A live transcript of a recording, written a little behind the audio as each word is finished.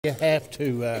You have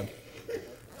to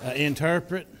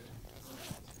interpret.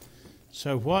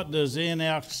 So what does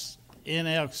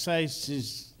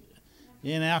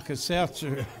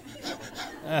Alka-Seltzer,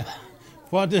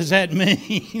 what does that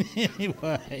mean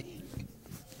anyway?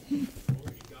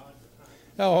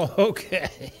 Oh,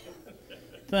 okay.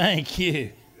 Thank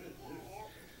you.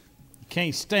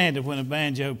 Can't stand it when a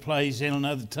banjo plays in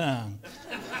another tongue.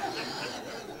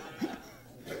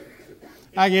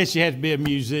 I guess you have to be a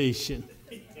musician.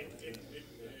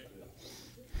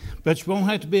 But you won't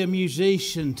have to be a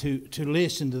musician to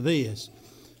listen to this.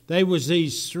 They was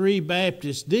these three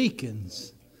Baptist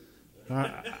deacons.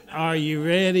 Are you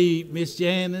ready, Miss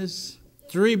Janice?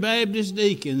 Three Baptist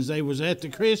deacons. They was at the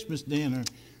Christmas dinner,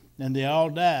 and they all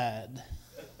died.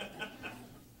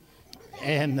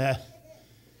 And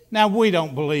now we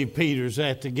don't believe Peter's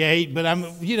at the gate, but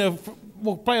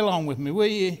well, play along with me, will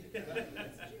you?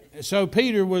 So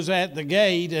Peter was at the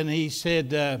gate, and he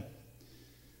said,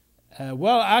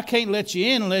 well, I can't let you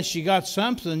in unless you got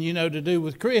something, to do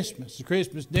with Christmas. The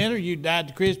Christmas dinner, you died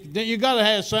to Christmas dinner. You got to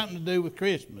have something to do with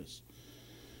Christmas.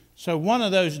 So one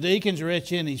of those deacons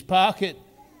reached in his pocket,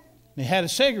 and he had a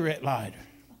cigarette lighter.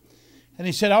 And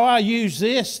he said, I use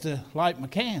this to light my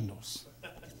candles.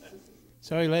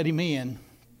 So he let him in.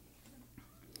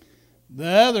 The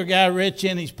other guy reached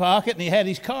in his pocket, and he had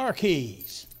his car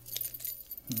keys.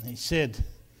 And he said,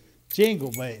 jingle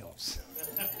bells.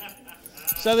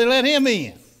 So they let him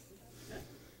in.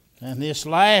 And this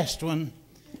last one,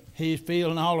 he's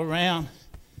feeling all around.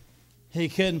 He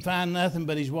couldn't find nothing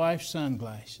but his wife's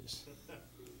sunglasses.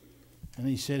 And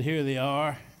he said, here they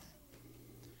are.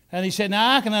 And he said,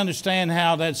 now I can understand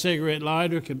how that cigarette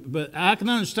lighter but I can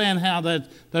understand how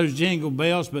those jingle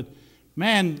bells, but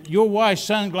man, your wife's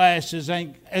sunglasses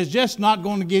is just not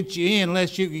going to get you in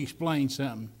unless you can explain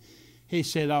something. He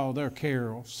said, oh, they're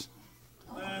carols.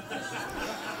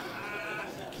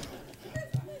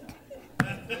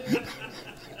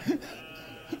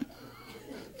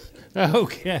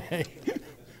 Okay,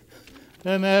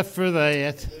 enough for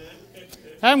that.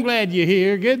 I'm glad you're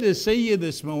here. Good to see you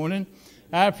this morning.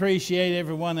 I appreciate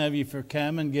every one of you for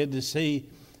coming. Good to see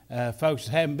folks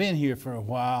that haven't been here for a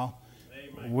while.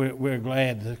 We're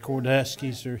glad the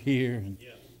Korduskis are here,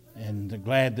 and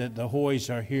glad that the Hoys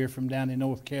are here from down in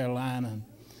North Carolina.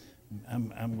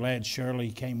 I'm glad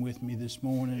Shirley came with me this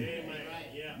morning.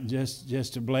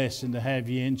 Just a blessing to have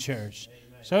you in church.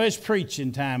 So it's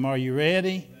preaching time. Are you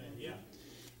ready?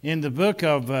 In the book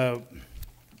of,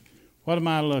 what am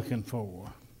I looking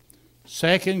for?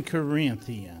 2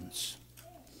 Corinthians.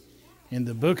 In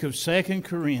the book of 2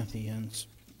 Corinthians,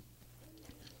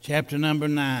 chapter number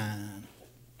 9.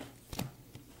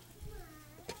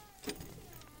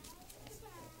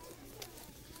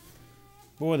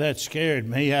 Boy, that scared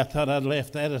me. I thought I'd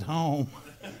left that at home.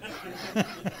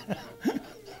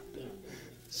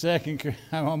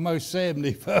 I'm almost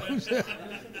 70, folks.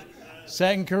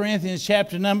 2 Corinthians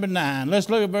chapter number 9. Let's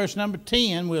look at verse number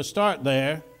 10. We'll start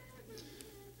there.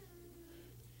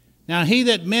 Now he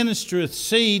that ministereth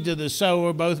seed to the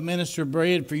sower both minister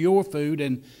bread for your food,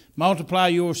 and multiply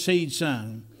your seed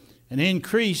sown, and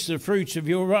increase the fruits of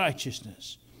your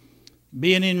righteousness,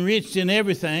 being enriched in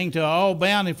everything to all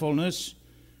bountifulness,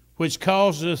 which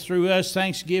causeth through us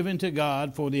thanksgiving to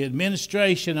God, for the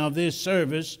administration of this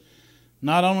service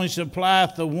not only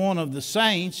supplieth the want of the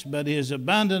saints, but is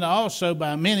abundant also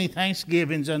by many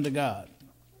thanksgivings unto God.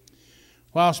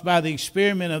 Whilst by the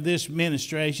experiment of this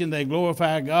ministration they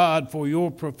glorify God for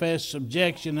your professed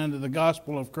subjection unto the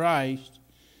gospel of Christ,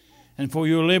 and for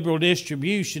your liberal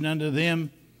distribution unto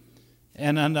them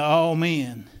and unto all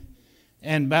men,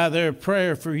 and by their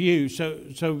prayer for you.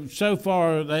 So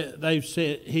far they've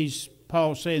said,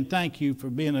 Paul's saying thank you for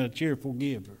being a cheerful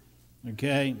giver.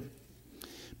 Okay?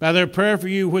 By their prayer for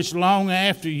you, which long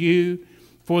after you,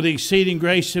 for the exceeding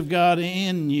grace of God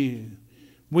in you.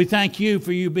 We thank you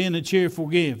for you being a cheerful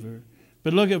giver.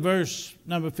 But look at verse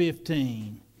number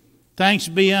 15. Thanks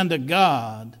be unto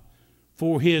God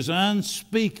for his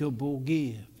unspeakable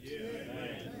gift. Yeah.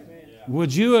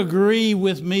 Would you agree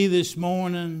with me this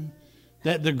morning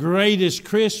that the greatest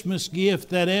Christmas gift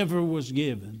that ever was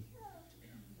given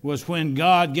was when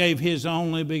God gave his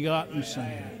only begotten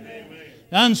Son?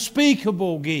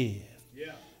 Unspeakable gift.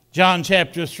 John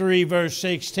chapter 3 verse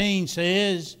 16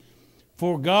 says,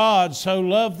 for God so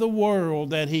loved the world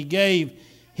that he gave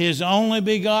his only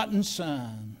begotten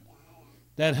Son,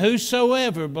 that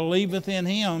whosoever believeth in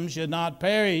him should not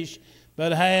perish,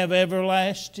 but have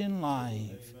everlasting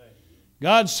life.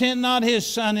 God sent not his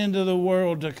Son into the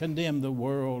world to condemn the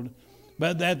world,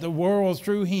 but that the world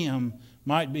through him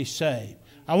might be saved.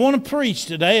 I want to preach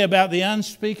today about the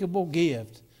unspeakable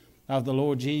gift of the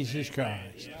Lord Jesus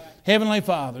Christ. Heavenly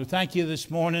Father, thank you this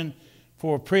morning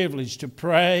for a privilege to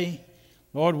pray.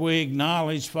 Lord, we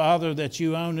acknowledge, Father, that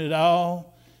you own it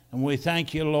all. And we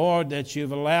thank you, Lord, that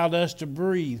you've allowed us to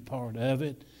breathe part of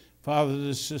it. Father,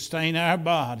 to sustain our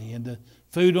body and the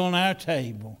food on our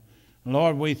table.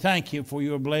 Lord, we thank you for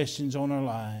your blessings on our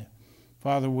life.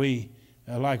 Father, we,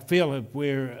 like Philip,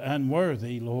 we're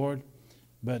unworthy, Lord.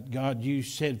 But God, you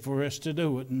said for us to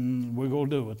do it, and we're going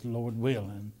to do it, Lord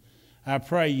willing. I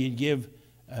pray you'd give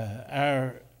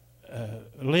our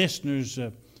listeners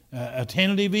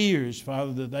attentive ears,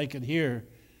 Father, that they could hear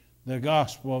the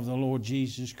gospel of the Lord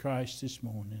Jesus Christ this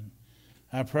morning.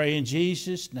 I pray in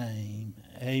Jesus' name,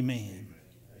 amen.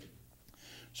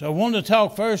 So I want to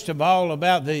talk first of all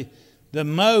about the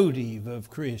motive of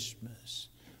Christmas.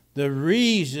 The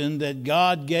reason that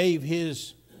God gave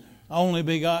His only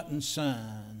begotten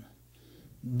Son.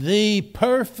 The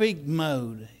perfect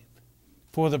motive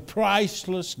for the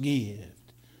priceless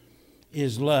gift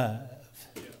is love.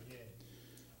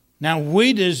 Now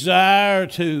we desire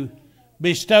to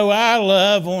bestow our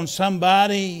love on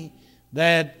somebody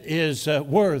that is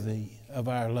worthy of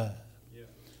our love,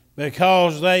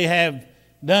 because they have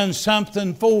done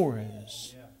something for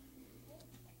us.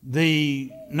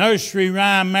 The nursery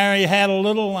rhyme, Mary Had a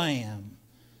Little Lamb,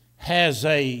 has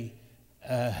a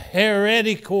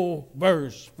heretical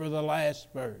verse for the last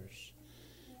verse.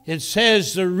 It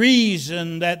says the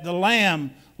reason that the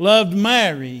lamb loved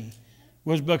Mary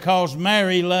was because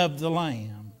Mary loved the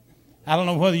lamb. I don't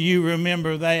know whether you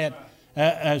remember that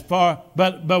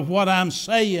but what I'm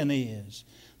saying is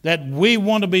that we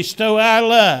want to bestow our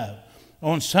love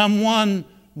on someone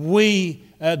we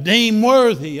deem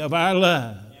worthy of our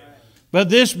love. But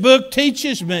this book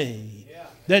teaches me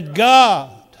that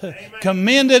God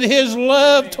commended His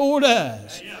love toward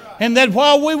us, and that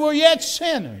while we were yet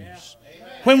sinners,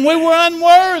 when we were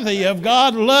unworthy of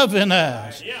God loving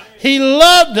us, He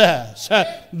loved us.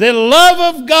 The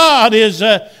love of God is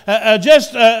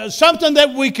just something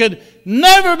that we could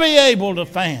never be able to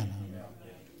fathom.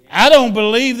 I don't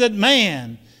believe that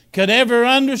man could ever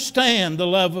understand the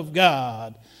love of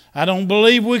God. I don't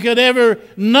believe we could ever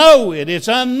know it. It's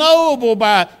unknowable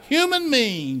by human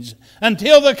means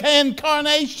until the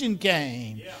incarnation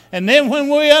came. And then when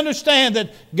we understand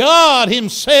that God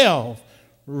Himself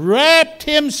wrapped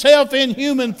Himself in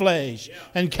human flesh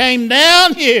and came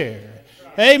down here,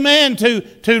 amen, to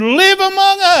live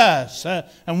among us,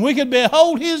 and we could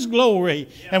behold His glory,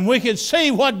 and we could see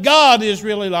what God is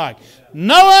really like.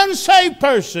 No unsaved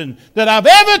person that I've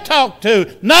ever talked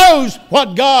to knows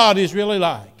what God is really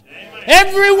like.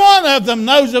 Every one of them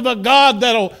knows of a God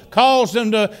that'll cause them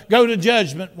to go to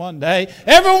judgment one day.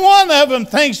 Every one of them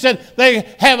thinks that they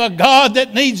have a God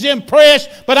that needs impressed.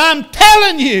 But I'm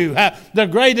telling you, the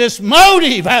greatest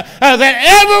motive that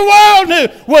every world knew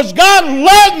was God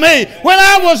loved me when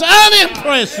I was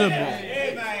unimpressible.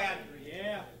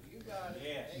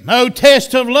 No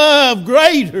test of love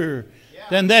greater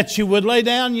than that you would lay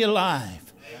down your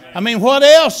life. I mean, what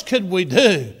else could we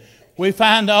do? We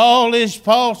find all these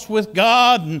faults with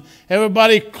God, and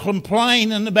everybody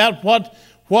complaining about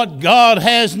what God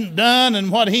hasn't done and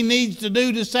what He needs to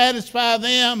do to satisfy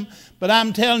them. But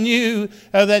I'm telling you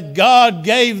that God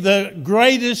gave the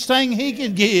greatest thing He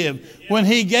could give when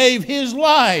He gave His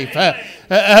life.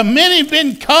 Many have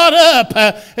been caught up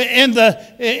in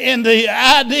the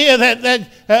idea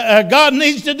that God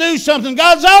needs to do something.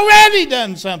 God's already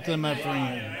done something, my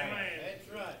friend.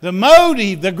 The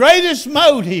motive, the greatest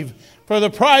motive for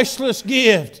the priceless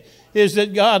gift is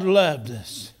that God loved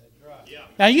us.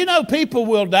 Now, you know, people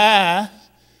will die.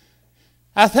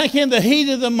 I think in the heat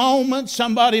of the moment,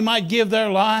 somebody might give their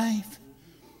life.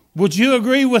 Would you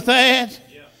agree with that?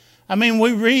 I mean,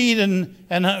 we read and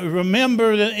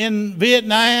remember that in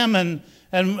Vietnam and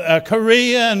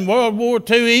Korea and World War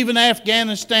II, even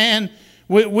Afghanistan,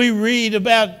 we read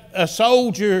about a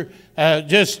soldier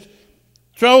just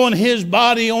throwing his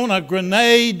body on a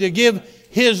grenade to give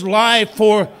his life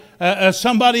for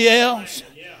somebody else.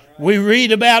 We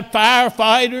read about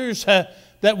firefighters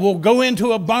that will go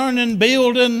into a burning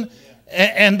building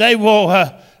and they will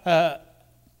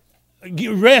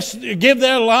give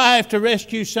their life to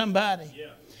rescue somebody.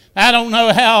 I don't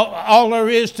know how all there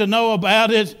is to know about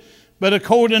it, but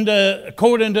according to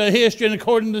history and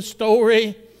according to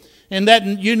story, in that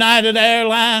United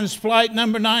Airlines flight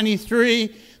number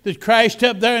 93 that crashed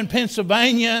up there in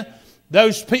Pennsylvania,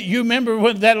 you remember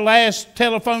when that last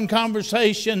telephone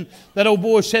conversation, that old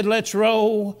boy said, "Let's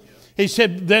roll." He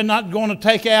said, "They're not going to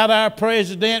take out our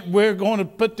president. We're going to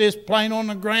put this plane on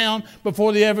the ground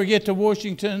before they ever get to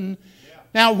Washington."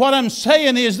 Now, what I'm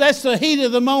saying is that's the heat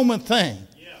of the moment thing.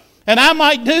 And I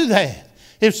might do that.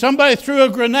 If somebody threw a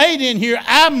grenade in here,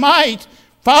 I might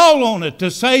fall on it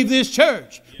to save this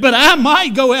church. But I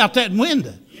might go out that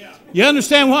window. You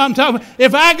understand what I'm talking about?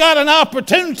 If I got an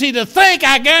opportunity to think,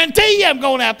 I guarantee you I'm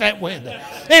going out that window.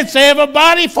 It's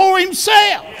everybody for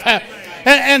himself.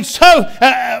 And so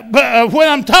when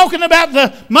I'm talking about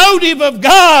the motive of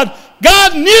God,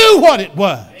 God knew what it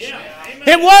was.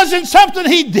 It wasn't something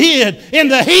he did in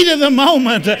the heat of the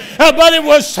moment, but it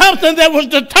was something that was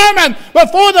determined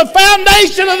before the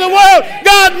foundation of the world.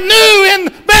 God knew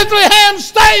in Bethlehem's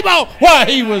stable why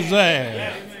he was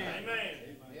there.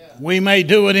 We may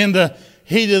do it in the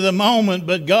heat of the moment,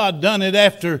 but God done it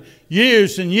after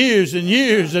years and years and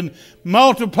years and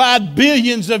multiplied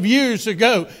billions of years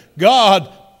ago.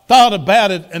 God thought about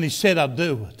it and he said, I'll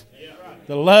do it.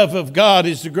 The love of God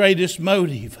is the greatest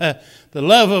motive. The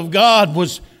love of God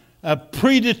was a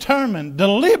predetermined,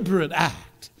 deliberate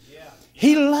act.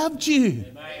 He loved you.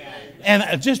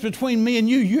 And just between me and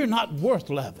you, you're not worth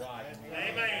loving.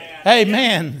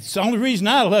 Amen. It's the only reason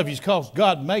I love you is because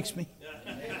God makes me.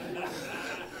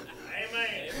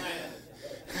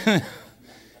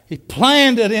 He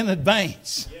planned it in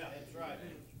advance.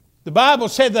 The Bible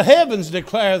said the heavens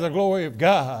declare the glory of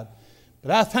God. But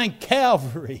I think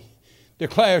Calvary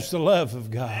declares the love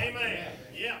of God. Amen.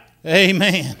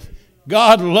 Amen.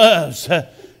 God loves,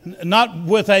 not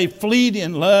with a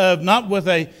fleeting love, not with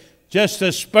just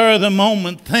a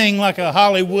spur-of-the-moment thing like a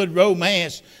Hollywood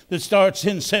romance that starts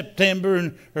in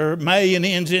September or May and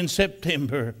ends in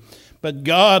September. But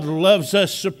God loves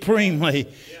us supremely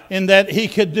in that he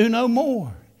could do no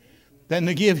more than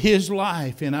to give his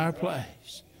life in our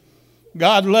place.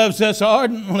 God loves us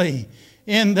ardently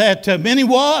in that many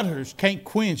waters can't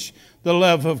quench the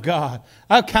love of God.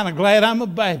 I'm kind of glad I'm a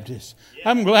Baptist.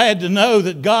 I'm glad to know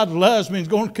that God loves me and is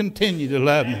going to continue to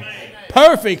love me.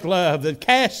 Perfect love that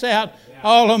casts out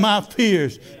all of my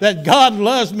fears. That God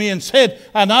loves me and said,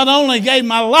 I not only gave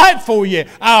my life for you,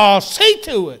 I'll see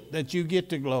to it that you get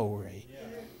to glory.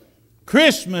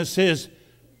 Christmas, his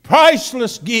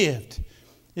priceless gift,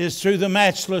 is through the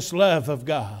matchless love of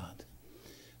God.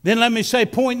 Then let me say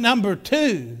point number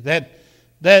 2, that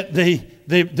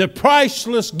the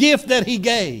priceless gift that he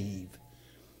gave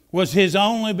was his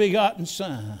only begotten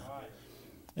Son.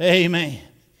 Amen.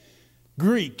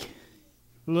 Greek,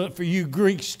 look for you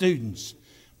Greek students,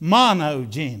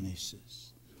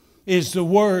 monogenesis is the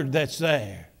word that's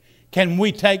there. Can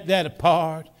we take that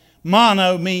apart?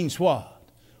 Mono means what?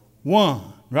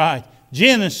 One, right?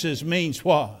 Genesis means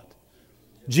what?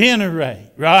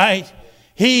 Generate, right?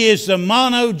 He is the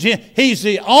he's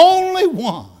the only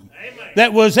one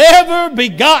that was ever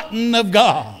begotten of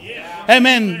God.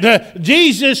 Amen.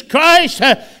 Jesus Christ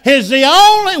is the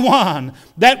only one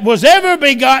that was ever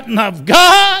begotten of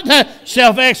God.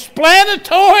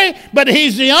 Self-explanatory, but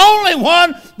he's the only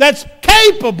one that's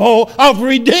capable of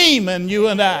redeeming you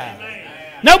and I.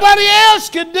 Nobody else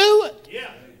could do it.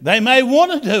 They may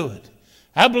want to do it.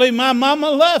 I believe my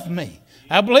mama loved me.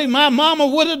 I believe my mama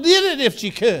would have did it if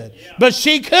she could. But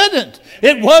she couldn't.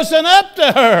 It wasn't up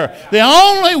to her. The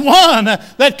only one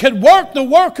that could work the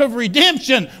work of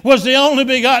redemption was the only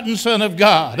begotten Son of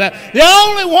God. The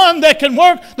only one that can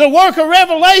work the work of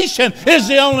revelation is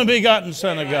the only begotten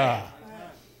Son of God.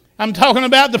 I'm talking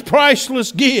about the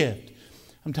priceless gift.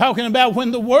 I'm talking about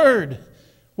when the Word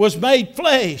was made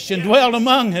flesh and dwelt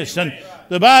among us. And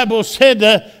the Bible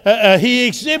said he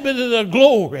exhibited a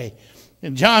glory.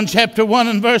 In John chapter 1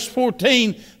 and verse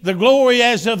 14, the glory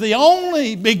as of the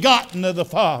only begotten of the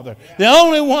Father. The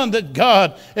only one that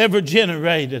God ever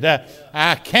generated.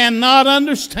 I cannot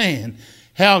understand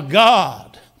how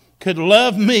God could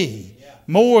love me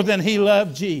more than he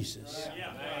loved Jesus.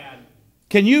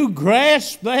 Can you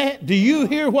grasp that? Do you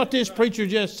hear what this preacher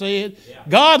just said?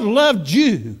 God loved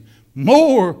you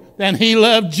more than he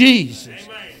loved Jesus.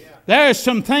 There are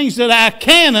some things that I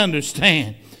can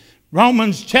understand.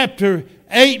 Romans chapter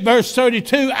 8 verse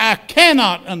 32, I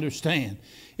cannot understand.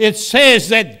 It says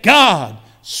that God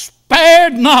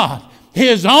spared not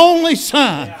his only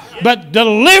Son, but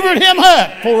delivered him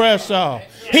up for us all.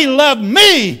 He loved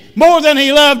me more than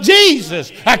he loved Jesus.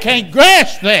 I can't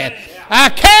grasp that. I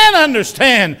can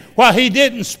understand why he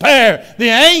didn't spare the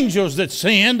angels that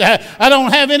sinned. I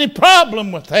don't have any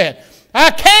problem with that. I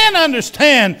can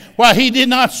understand why he did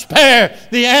not spare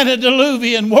the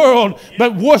antediluvian world,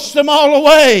 but washed them all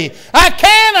away. I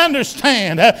can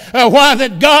understand why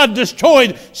that God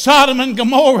destroyed Sodom and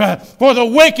Gomorrah for the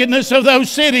wickedness of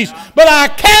those cities. But I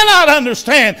cannot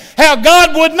understand how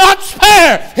God would not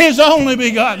spare his only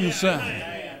begotten Son.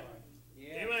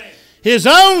 His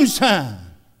own Son,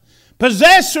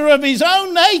 possessor of his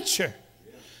own nature.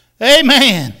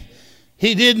 Amen.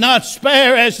 He did not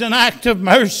spare as an act of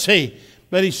mercy,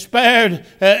 but he spared,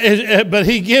 but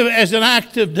he gave as an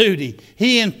act of duty.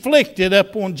 He inflicted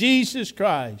upon Jesus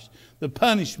Christ the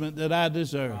punishment that I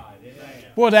deserve.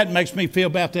 Boy, that makes me feel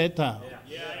about that time.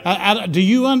 Do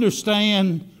you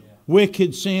understand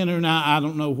wicked sinner? Now, I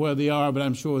don't know where they are, but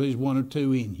I'm sure there's one or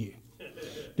two in here.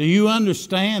 Do you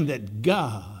understand that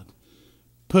God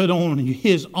put on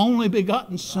His only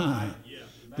begotten Son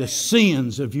the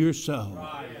sins of your soul?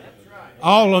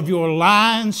 All of your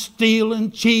lying, stealing,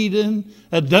 cheating,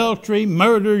 adultery,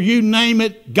 murder, you name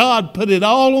it, God put it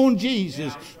all on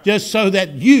Jesus just so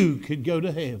that you could go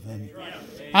to heaven.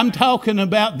 I'm talking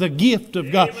about the gift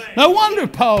of God. No wonder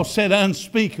Paul said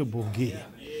unspeakable gift.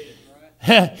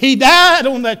 He died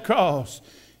on that cross.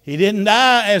 He didn't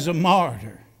die as a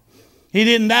martyr. He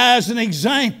didn't die as an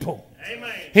example.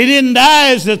 He didn't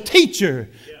die as a teacher,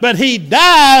 but He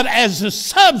died as a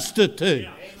substitute.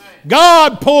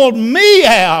 God pulled me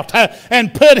out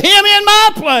and put Him in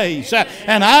my place.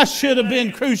 And I should have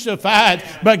been crucified,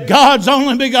 but God's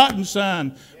only begotten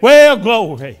Son. Well,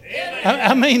 glory.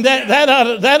 I mean, that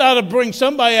ought to bring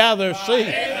somebody out of their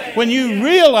seat when you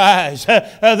realize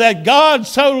that God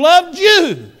so loved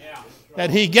you that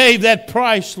He gave that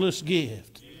priceless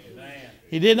gift.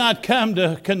 He did not come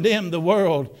to condemn the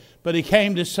world, but He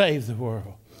came to save the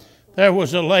world. There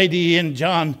was a lady in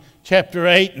John chapter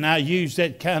 8, and I use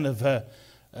that kind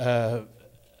of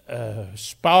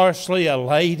sparsely, a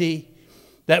lady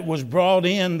that was brought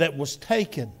in, that was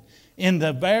taken in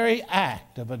the very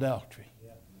act of adultery.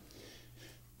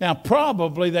 Now,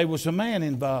 probably there was a man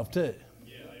involved too.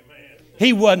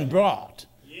 He wasn't brought.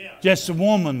 Just a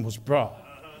woman was brought.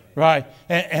 Right?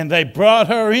 And they brought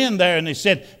her in there, and they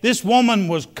said, this woman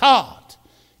was caught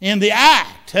in the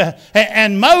act.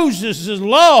 And Moses'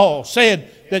 law said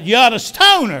that you ought to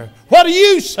stone her. What do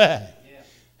you say?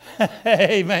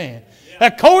 Amen.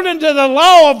 According to the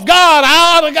law of God,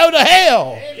 I ought to go to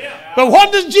hell. But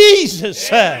what does Jesus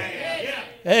say?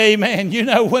 Amen. You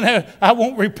know, whenever, I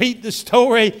won't repeat the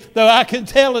story, though I can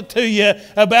tell it to you,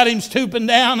 about him stooping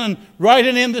down and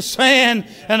writing in the sand,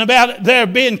 and about their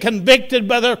being convicted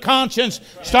by their conscience,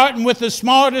 starting with the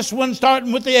smartest one,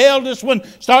 starting with the eldest one,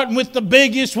 starting with the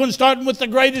biggest one, starting with the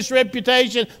greatest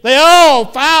reputation. They all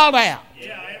filed out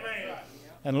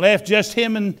and left just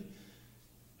him and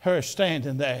her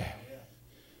standing there.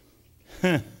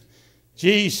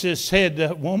 Jesus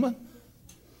said, woman,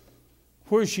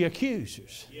 where's your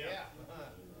accusers?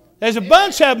 There's a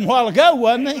bunch of them a while ago,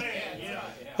 wasn't there?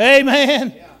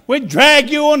 Amen. We'd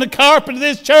drag you on the carpet of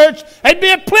this church. There'd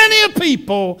be plenty of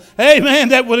people, amen,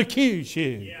 that would accuse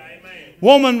you.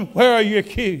 Woman, where are your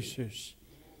accusers?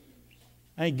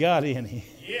 Ain't got any.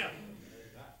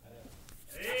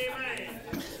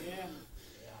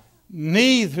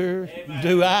 Neither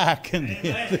do I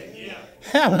condemn thee.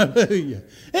 Hallelujah.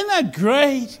 Isn't that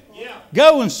great?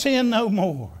 Go and sin no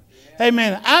more.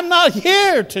 Amen. I'm not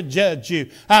here to judge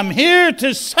you. I'm here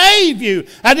to save you.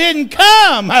 I didn't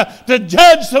come to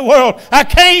judge the world. I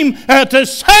came to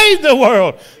save the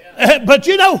world. But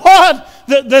you know what?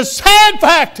 The sad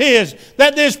fact is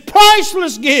that this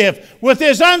priceless gift with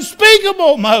this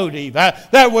unspeakable motive,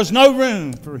 there was no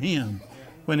room for him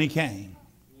when he came.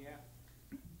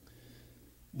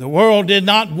 The world did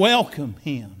not welcome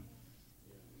him.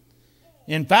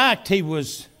 In fact, he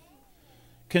was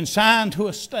consigned to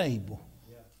a stable,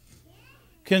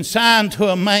 consigned to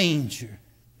a manger,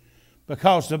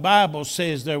 because the Bible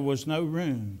says there was no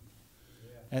room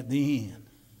at the end.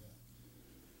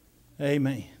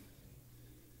 Amen.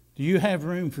 Do you have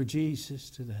room for Jesus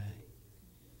today?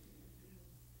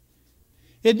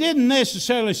 It didn't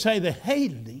necessarily say they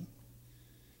hated him.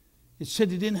 It said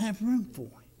they didn't have room for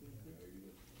him.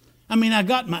 I mean, I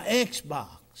got my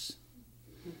Xbox,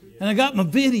 and I got my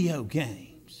video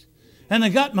games, and I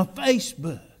got my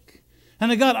Facebook, and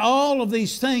I got all of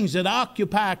these things that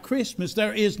occupy Christmas.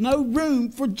 There is no room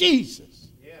for Jesus.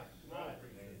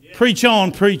 Preach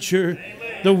on, preacher.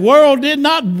 The world did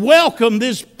not welcome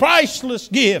this priceless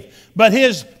gift, but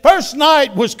his first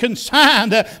night was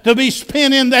consigned to be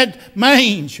spent in that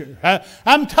manger.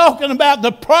 I'm talking about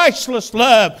the priceless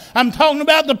love. I'm talking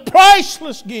about the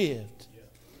priceless gift.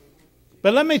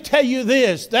 But let me tell you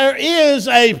this, there is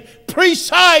a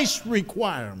precise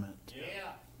requirement.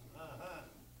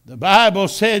 The Bible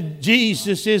said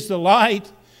Jesus is the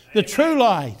light, the true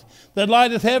light, that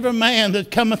lighteth every man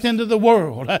that cometh into the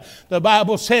world. The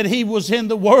Bible said he was in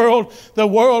the world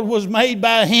was made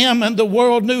by him, and the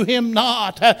world knew him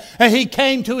not. He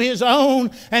came to his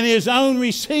own, and his own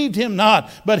received him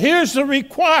not. But here's the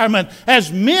requirement: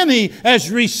 as many as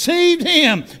received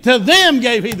him, to them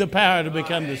gave he the power to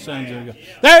become the sons of God.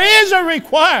 There is a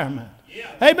requirement.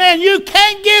 Amen. You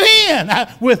can't get in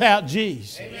without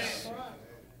Jesus. Amen.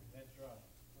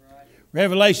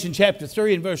 Revelation chapter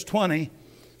 3 and verse 20,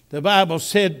 the Bible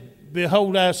said,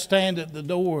 behold, I stand at the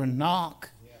door and knock.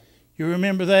 You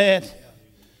remember that?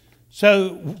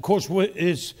 So, of course,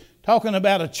 it's talking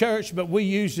about a church, but we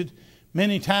use it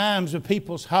many times of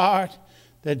people's heart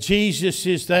that Jesus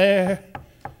is there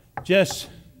just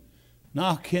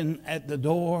knocking at the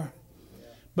door.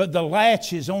 But the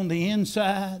latch is on the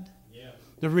inside.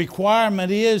 The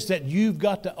requirement is that you've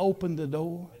got to open the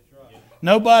door.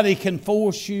 Nobody can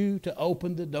force you to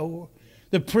open the door.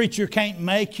 The preacher can't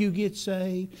make you get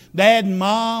saved. Dad and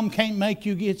mom can't make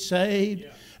you get saved.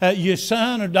 Your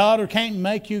son or daughter can't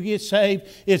make you get saved.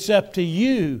 It's up to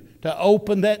you to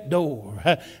open that door.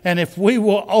 And if we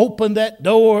will open that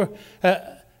door,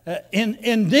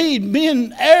 indeed,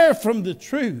 men err from the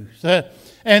truth.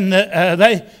 And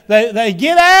they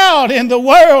get out in the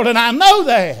world, and I know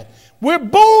that. We're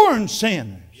born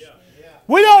sinners.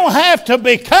 We don't have to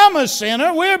become a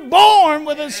sinner. We're born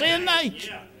with a sin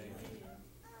nature.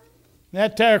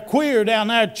 That there queer down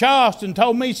there at Charleston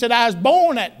told me, he said, I was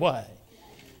born that way.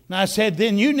 And I said,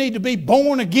 then you need to be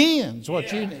born again is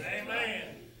what you need.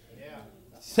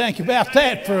 Think about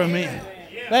that for a minute.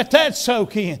 Let that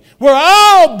soak in. We're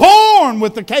all born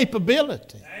with the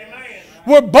capability.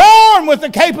 We're born with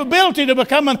the capability to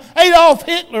become an Adolf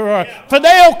Hitler or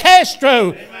Fidel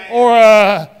Castro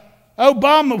or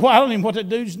Obama. Well, I don't even know what that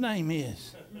dude's name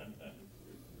is.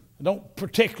 I don't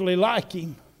particularly like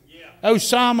him.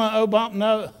 Osama, Obama,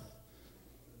 no.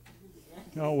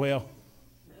 Oh, well.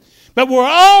 But we're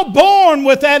all born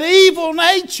with that evil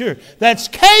nature that's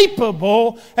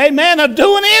capable, amen, of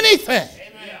doing anything.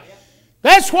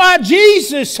 That's why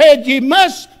Jesus said you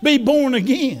must be born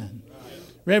again.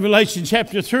 Revelation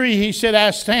chapter 3, he said,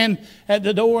 I stand at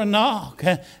the door and knock,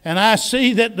 and I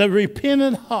see that the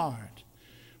repentant heart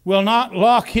will not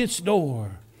lock its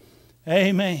door.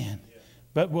 Amen.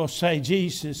 But will say,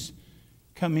 Jesus,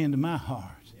 come into my heart.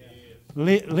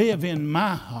 Live in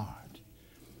my heart.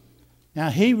 Now,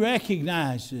 he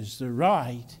recognizes the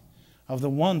right of the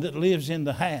one that lives in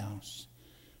the house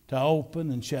to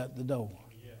open and shut the door.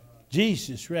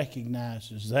 Jesus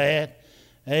recognizes that.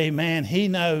 Amen. He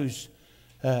knows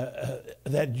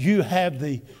that you have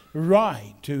the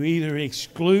right to either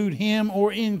exclude him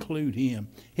or include him.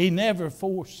 He never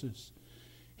forces.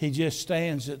 He just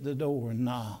stands at the door and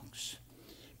knocks.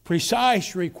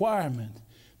 Precise requirement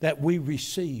that we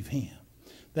receive him,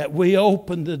 that we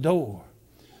open the door.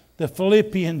 The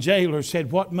Philippian jailer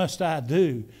said, what must I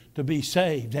do to be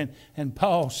saved? And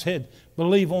Paul said,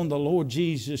 believe on the Lord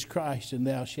Jesus Christ and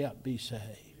thou shalt be saved.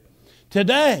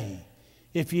 Today,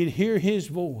 if you'd hear his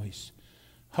voice,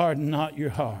 harden not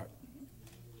your heart.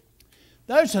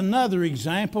 There's another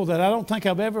example that I don't think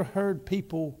I've ever heard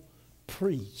people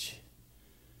preach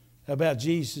about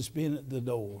Jesus being at the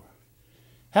door.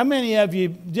 How many of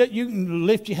you, you can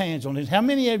lift your hands on this, how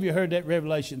many of you heard that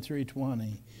Revelation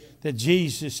 3:20, that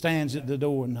Jesus stands at the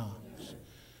door and knocks?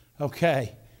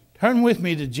 Okay, turn with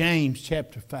me to James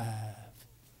chapter 5.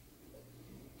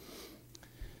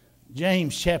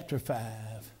 James chapter 5.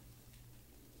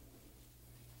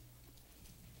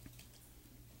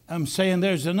 I'm saying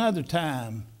there's another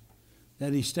time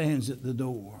that he stands at the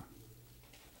door.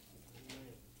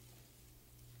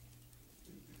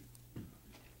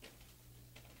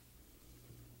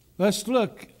 Let's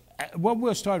look. Well,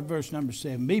 we'll start at verse number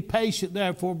 7. Be patient,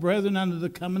 therefore, brethren, unto the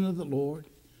coming of the Lord.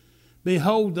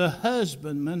 Behold, the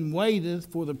husbandman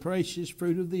waiteth for the precious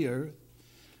fruit of the earth,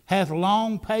 hath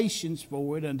long patience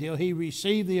for it until he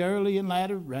receive the early and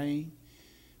latter rain.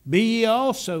 Be ye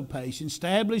also patient,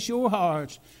 establish your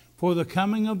hearts, for the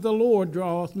coming of the Lord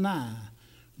draweth nigh.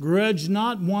 Grudge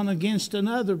not one against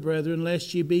another, brethren,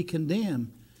 lest ye be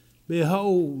condemned.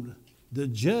 Behold, the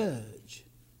judge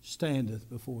standeth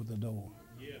before the door.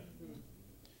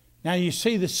 Now you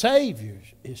see, the Savior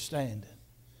is standing.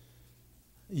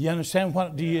 You understand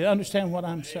what? Do you understand what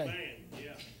I'm saying?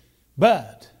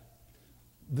 But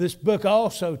this book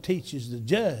also teaches the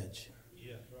judge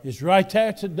is right there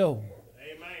at the door.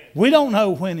 We don't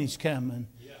know when he's coming.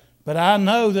 But I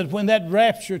know that when that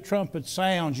rapture trumpet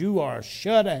sounds, you are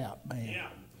shut out, man.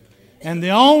 And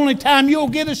the only time you'll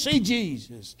get to see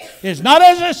Jesus is not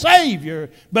as a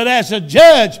Savior, but as a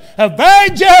judge, a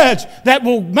very judge that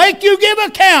will make you give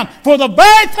account for the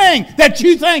very thing that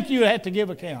you think you have to give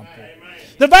account for.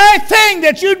 The very thing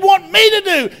that you'd want me to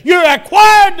do, you're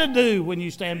required to do when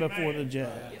you stand before the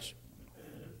judge.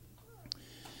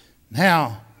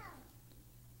 Now,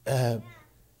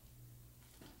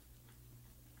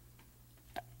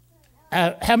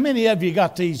 how many of you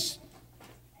got these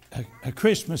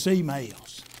Christmas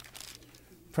emails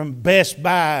from Best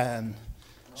Buy and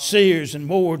Sears and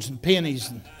Wards and Pennies.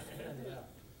 And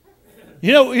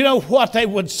you know what they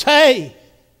would say?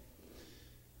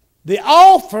 The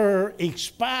offer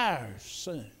expires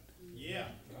soon. Yeah.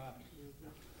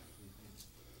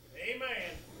 Amen.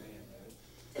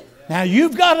 Now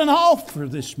you've got an offer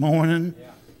this morning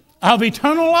of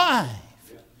eternal life.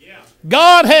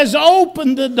 God has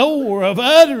opened the door of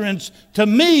utterance to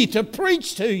me to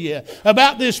preach to you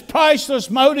about this priceless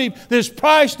motive, this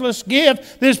priceless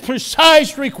gift, this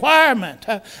precise requirement.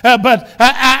 But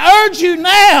I urge you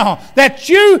now that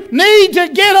you need to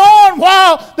get on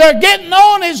while they're getting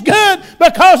on is good,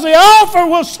 because the offer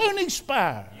will soon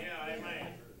expire. Yeah,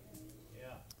 amen. Yeah.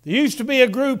 There used to be a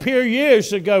group here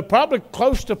years ago, probably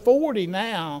close to 40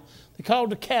 now, they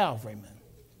called the Calvarymen.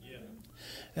 Yeah.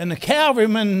 And the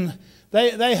Calvarymen,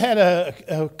 they had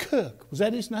a cook. Was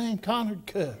that his name? Conrad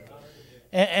Cook.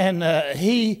 And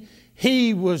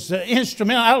he was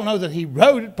instrumental. I don't know that he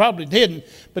wrote it, probably didn't,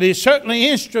 but he's certainly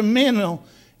instrumental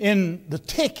in the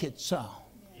ticket song.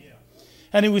 Yeah.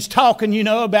 And he was talking,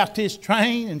 about this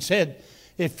train and said,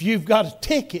 if you've got a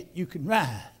ticket, you can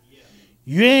ride. Yeah.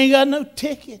 You ain't got no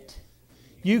ticket,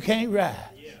 you can't ride.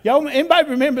 Yeah. Y'all,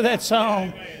 anybody remember that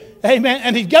song? Amen.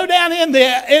 And he'd go down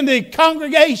in the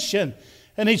congregation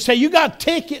and he'd say, you got a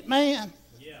ticket, man?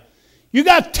 Yeah. You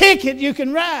got a ticket, you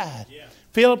can ride. Yeah.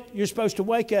 Philip, you're supposed to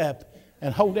wake up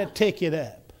and hold that ticket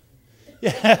up.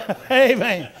 Yeah.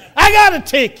 Amen. I got a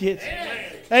ticket.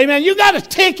 Amen. You got a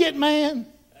ticket, man?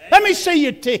 Let me see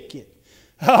your ticket.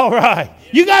 All right.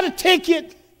 You got a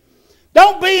ticket?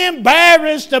 Don't be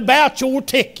embarrassed about your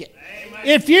ticket.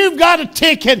 If you've got a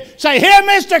ticket, say, here,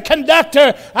 Mr.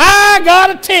 Conductor, I got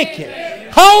a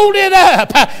ticket. Hold it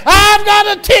up. I've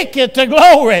got a ticket to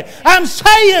glory. I'm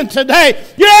saying today,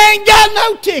 you ain't got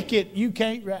no ticket. You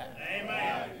can't ride.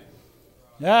 Amen.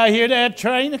 I hear that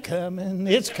train a-coming.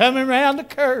 It's coming round the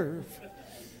curve.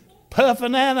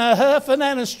 Puffing and a huffing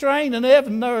and a straining.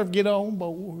 Every nerve get on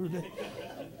board.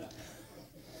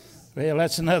 Well,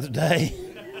 that's another day.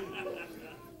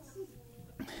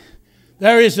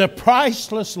 There is a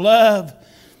priceless love.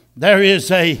 There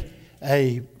is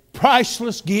a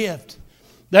priceless gift.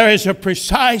 There is a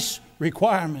precise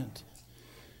requirement.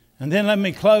 And then let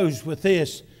me close with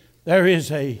this. There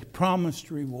is a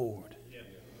promised reward.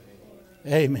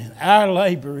 Amen. Our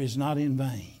labor is not in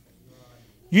vain.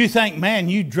 You think, man,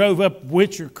 you drove up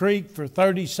Witcher Creek for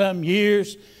 30-some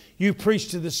years. You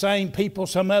preached to the same people.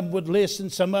 Some of them would listen.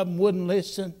 Some of them wouldn't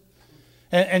listen.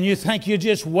 And you think you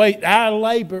just wait. Our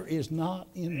labor is not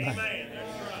in vain.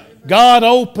 God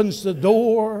opens the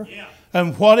door.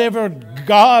 And whatever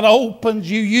God opens,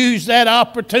 you use that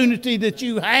opportunity that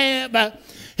you have.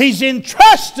 He's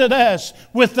entrusted us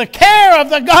with the care of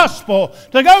the gospel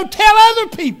to go tell other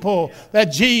people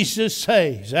that Jesus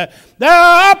saves. There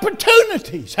are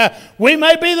opportunities. We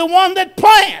may be the one that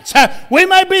plants. We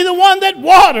may be the one that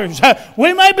waters.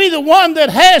 We may be the one that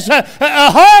has a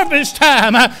harvest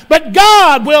time. But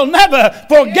God will never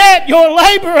forget your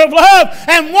labor of love.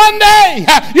 And one day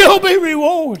you'll be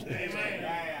rewarded. Amen.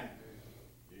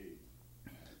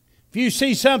 If you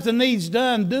see something needs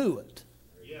done, do it.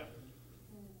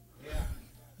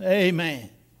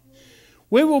 Amen.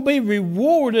 We will be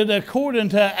rewarded according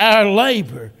to our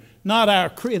labor, not our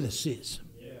criticism.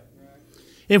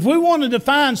 If we wanted to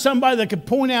find somebody that could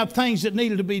point out things that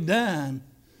needed to be done,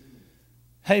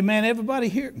 hey man, everybody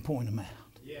here can point them out.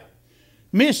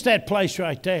 Miss that place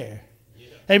right there.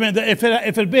 Amen. If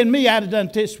it had been me, I'd have done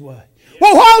it this way.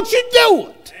 Well, why don't you do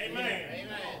it? Amen.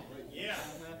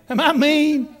 Am I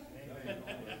mean?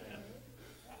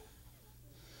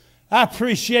 I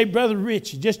appreciate Brother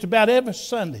Richie. Just about every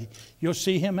Sunday, you'll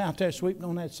see him out there sweeping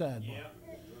on that sidewalk.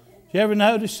 You ever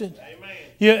notice it?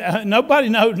 Amen.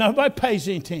 Nobody pays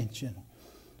any attention,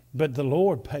 but the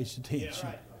Lord pays attention.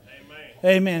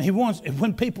 Amen. He wants,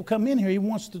 when people come in here, He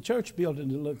wants the church building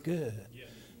to look good.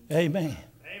 Amen.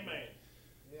 Amen.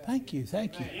 Thank you.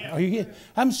 Are you getting?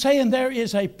 I'm saying there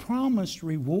is a promised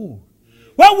reward.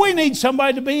 Well, we need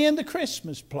somebody to be in the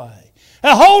Christmas play.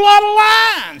 A whole lot of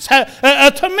lines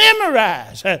to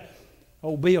memorize.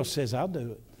 Old Bill says, I'll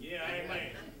do it. Yeah, amen.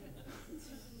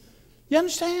 You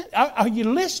understand? Are you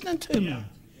listening to me?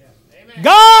 Yeah.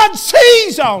 God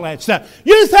sees all that stuff.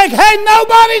 You think, hey,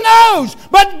 nobody knows,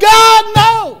 but God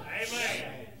knows. Amen.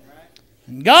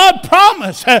 And God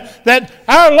promised that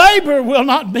our labor will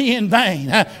not be in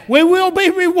vain. We will be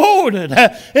rewarded.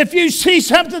 If you see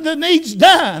something that needs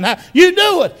done, you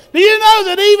do it. Do you know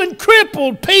that even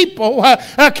crippled people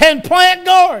can plant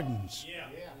gardens? Yeah.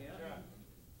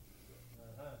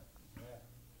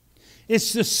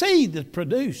 It's the seed that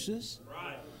produces.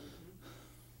 Right.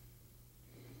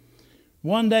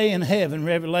 One day in heaven,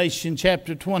 Revelation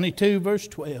chapter 22, verse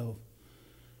 12.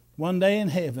 One day in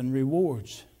heaven,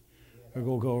 rewards are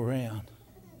going to go around.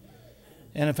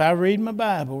 And if I read my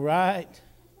Bible right,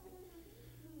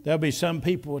 there'll be some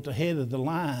people at the head of the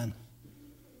line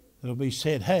that'll be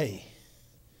said, hey,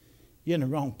 you're in the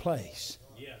wrong place.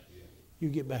 Yeah. You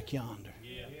get back yonder.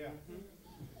 Yeah.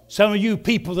 Some of you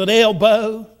people that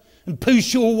elbow and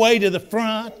push your way to the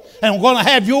front and are going to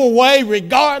have your way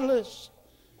regardless,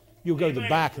 you'll go to the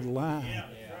back of the line. Yeah.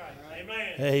 Right.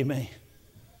 Amen. Amen.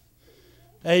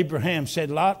 Abraham said,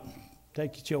 Lot,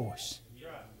 take your choice.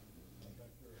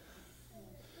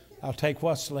 I'll take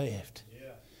what's left.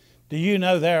 Do you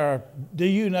know there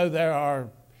are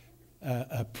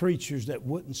preachers that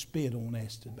wouldn't spit on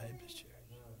Esta Baptist Church?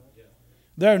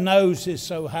 Their nose is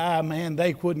so high, man,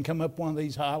 they couldn't come up one of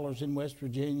these hollers in West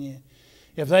Virginia.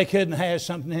 If they couldn't have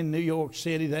something in New York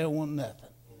City, they don't want nothing.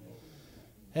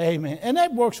 Amen. And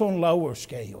that works on lower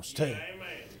scales too.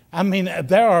 I mean,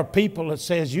 there are people that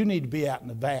says you need to be out in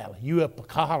the valley. You up a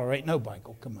collar, ain't nobody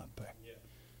going to come up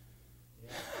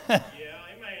there.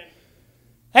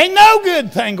 Ain't no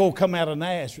good thing going to come out of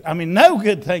Nazareth. I mean, no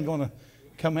good thing going to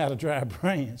come out of Dry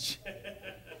Branch.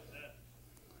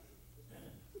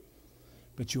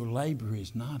 But your labor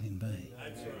is not in vain.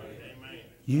 That's right. Amen.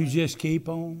 You just keep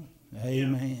on.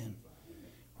 Amen.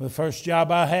 Well, the first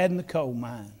job I had in the coal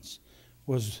mines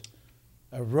was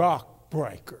a rock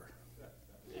breaker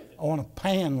on a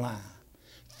pan line.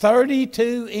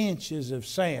 32 inches of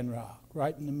sand rock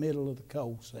right in the middle of the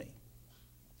coal seam.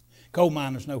 Coal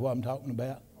miners know what I'm talking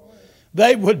about.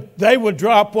 They would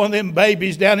drop one of them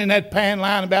babies down in that pan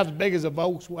line about as big as a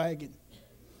Volkswagen.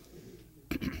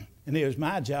 And it was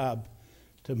my job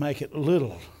to make it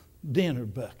little dinner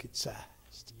bucket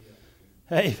sized.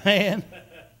 Amen.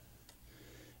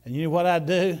 And you know what I'd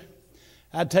do?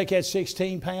 I'd take that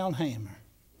 16-pound hammer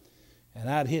and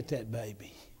I'd hit that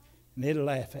baby and it'd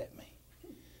laugh at me.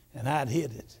 And I'd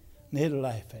hit it and it'd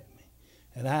laugh at me.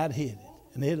 And I'd hit it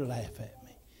and it'd laugh at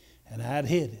me. And I'd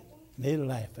hit it and it'd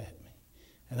laugh at me.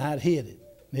 And I'd hit it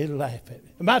and it'd laugh at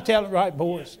me. Am I telling it right,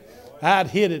 boys? I'd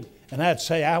hit it and I'd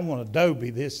say, I want Adobe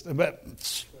this. But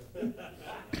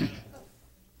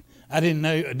I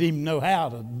didn't even know how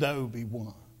to Adobe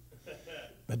one.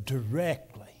 But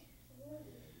directly,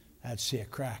 I'd see a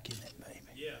crack in that baby.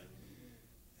 Yeah.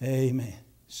 Amen.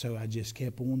 So I just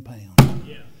kept on pounding.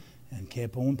 Yeah. And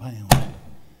kept on pounding.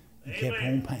 And kept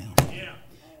on pounding. Yeah.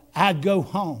 I'd go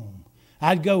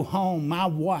home. My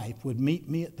wife would meet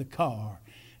me at the car,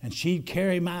 and she'd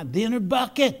carry my dinner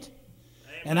bucket.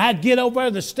 Amen. And I'd get over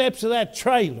the steps of that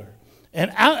trailer.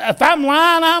 And if I'm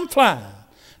lying, I'm flying.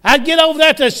 I'd get over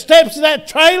there to the steps of that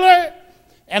trailer,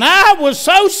 and I was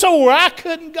so sore I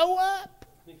couldn't go up.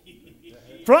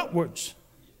 Frontwards.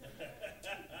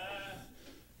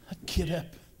 I'd get up.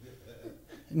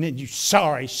 And then you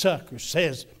sorry sucker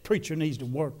says preacher needs to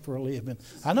work for a living.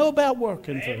 I know about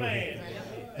working for a living.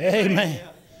 Amen.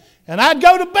 And I'd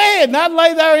go to bed and I'd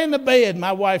lay there in the bed.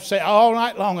 My wife say all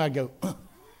night long I'd go,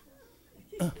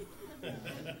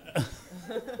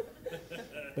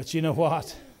 But you know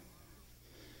what?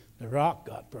 The rock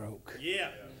got broke. Yeah.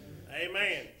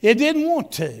 Amen. It didn't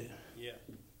want to. Yeah.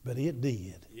 But it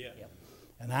did. Yeah.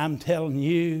 And I'm telling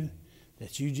you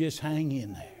that you just hang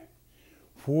in there.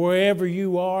 Wherever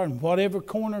you are and whatever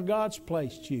corner God's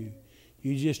placed you,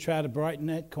 you just try to brighten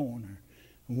that corner.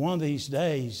 And one of these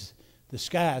days, the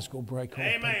sky's going to break open.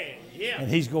 Amen. Yeah.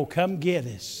 And He's going to come get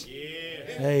us.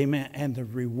 Yeah. Amen. And the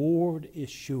reward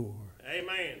is sure.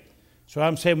 Amen. So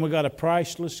I'm saying we got a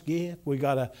priceless gift. We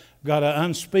got an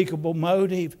unspeakable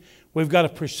motive. We've got a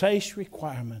precise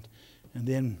requirement. And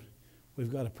then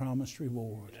we've got a promised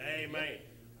reward. Amen.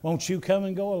 Won't you come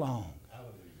and go along?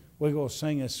 We're going to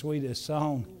sing the sweetest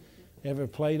song ever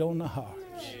played on the harp.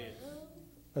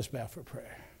 Let's bow for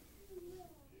prayer.